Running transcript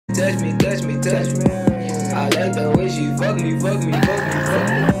touch me, touch me, touch me. I like the way she fuck me, fuck me, fuck me, fuck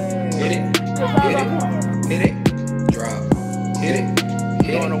me. Hit it, hit it, hit it, drop. Hit it,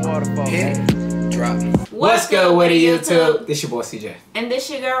 hit it, hit it, drop. What's good with YouTube? This your boy CJ. And this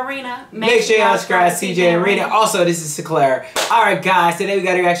your girl RINA. Make sure y'all subscribe to CJ and RINA. Also, this is Sinclair. Alright guys, today we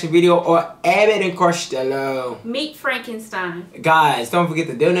got a reaction video on Abbott and Costello. Meet Frankenstein. Guys, don't forget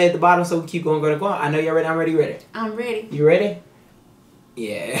to donate at the bottom so we keep going. I know you're ready. I'm ready. I'm ready. You ready?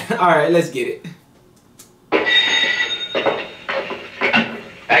 Yeah. Alright, let's get it.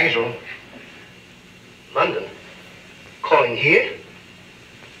 Baggage room. London. Calling here?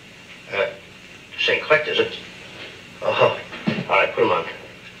 St. Clet, is it? Oh, all right, put him on.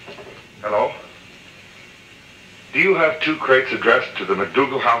 Hello? Do you have 2 crates addressed to the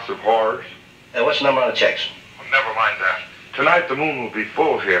McDougal House of Horrors? What's the number on the checks? Oh, never mind that. Tonight the moon will be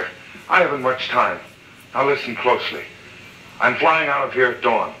full here. I haven't much time. Now listen closely. I'm flying out of here at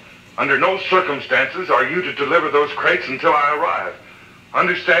dawn. Under no circumstances are you to deliver those crates until I arrive.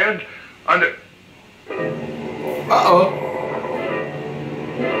 Understand? Uh-oh.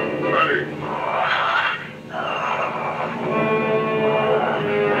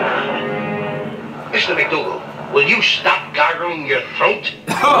 Hey. Mr. McDougal, will you stop gargling your throat? See,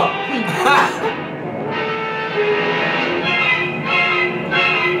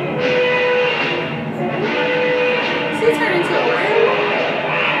 turn into a whale.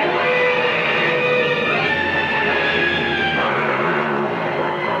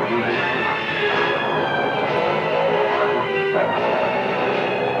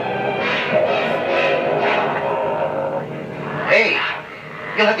 Hey,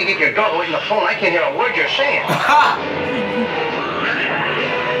 you'll have to get your dog away from the phone. I can't hear a word you're saying.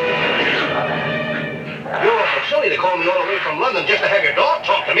 You're awful silly to call me all the way from London just to have your dog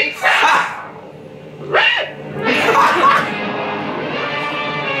talk to me. Red!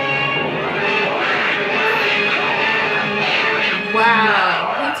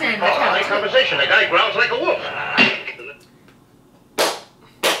 Wow. He turned the Oh, couch. nice conversation. The guy growls like a wolf.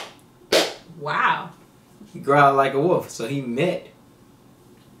 Wow. he growled like a wolf, so he met.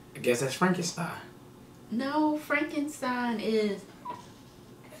 I guess that's Frankenstein. No, Frankenstein is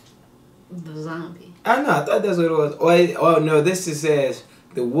the zombie. I know, I thought that's what it was. Oh no, this just says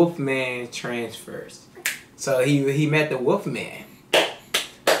the Wolfman transfers. So he met the Wolfman.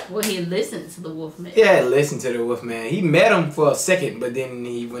 Well, he listened to the Wolfman. Yeah, listen to the Wolfman. He met him for a second, but then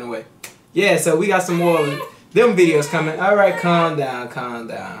he went away. Yeah, so we got some more of them videos coming. Alright, calm down, calm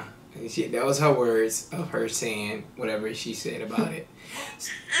down. That was her words of her saying whatever she said about it.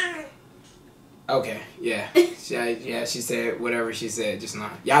 Okay, yeah. She said whatever she said just now.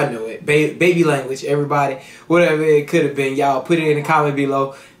 Y'all know it. Baby language, everybody. Whatever it could have been, y'all put it in the comment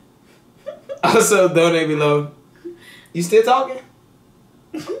below. Also, donate below. You still talking?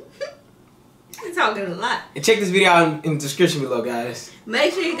 I'm talking a lot. And check this video out in the description below, guys.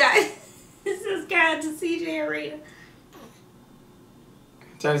 Make sure you guys subscribe to CJ and RINA.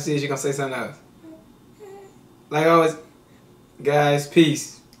 Trying to see if she's gonna say something else. Like always, guys,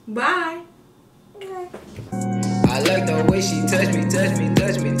 peace. Bye. I like the way she touch me, touch me,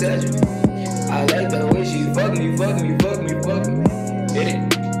 touch me, touch me. I like the way she fuck me, fuck me, fuck me, fuck me. Hit it.